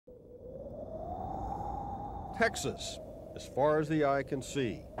Texas, as far as the eye can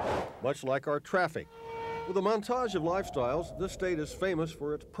see, much like our traffic. With a montage of lifestyles, this state is famous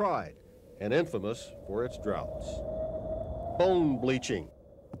for its pride and infamous for its droughts. Bone bleaching,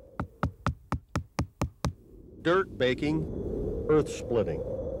 dirt baking, earth splitting.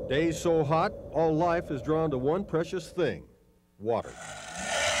 Days so hot, all life is drawn to one precious thing: water.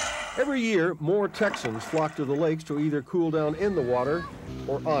 Every year, more Texans flock to the lakes to either cool down in the water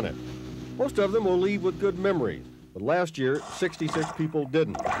or on it. Most of them will leave with good memories, but last year, 66 people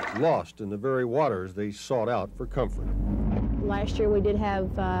didn't, lost in the very waters they sought out for comfort. Last year we did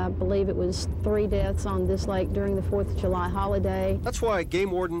have, I believe it was 3 deaths on this lake during the 4th of July holiday. That's why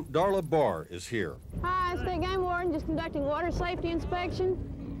Game Warden Darla Barr is here. Hi, State Game Warden, just conducting water safety inspection.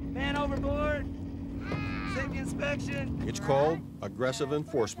 Man overboard. Safety inspection. It's called aggressive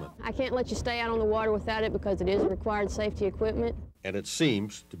enforcement. I can't let you stay out on the water without it because it is required safety equipment. And it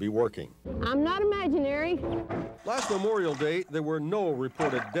seems to be working. I'm not imaginary. Last Memorial Day, there were no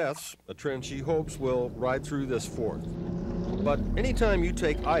reported deaths, a trend she hopes will ride through this 4th. But anytime you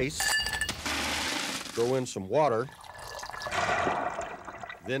take ice, throw in some water,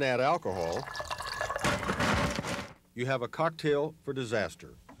 then add alcohol, you have a cocktail for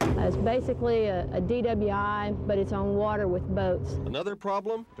disaster. It's basically a DWI, but it's on water with boats. Another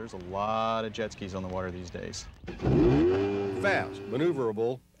problem? There's a lot of jet skis on the water these days. Fast,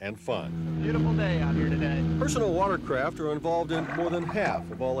 maneuverable, and fun. Beautiful day out here today. Personal watercraft are involved in more than half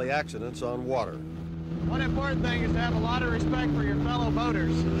of all the accidents on water. One important thing is to have a lot of respect for your fellow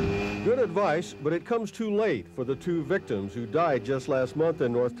boaters. Good advice, but it comes too late for the 2 victims who died just last month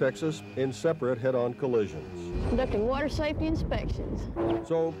in North Texas in separate head-on collisions. Conducting water safety inspections.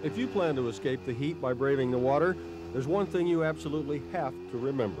 So if you plan to escape the heat by braving the water, there's one thing you absolutely have to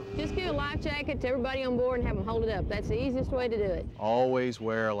remember. Just give a life jacket to everybody on board and have them hold it up. That's the easiest way to do it. Always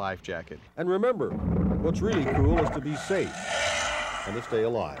wear a life jacket. And remember, what's really cool is to be safe and to stay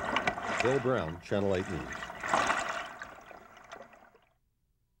alive. Bill Brown, Channel 8 News.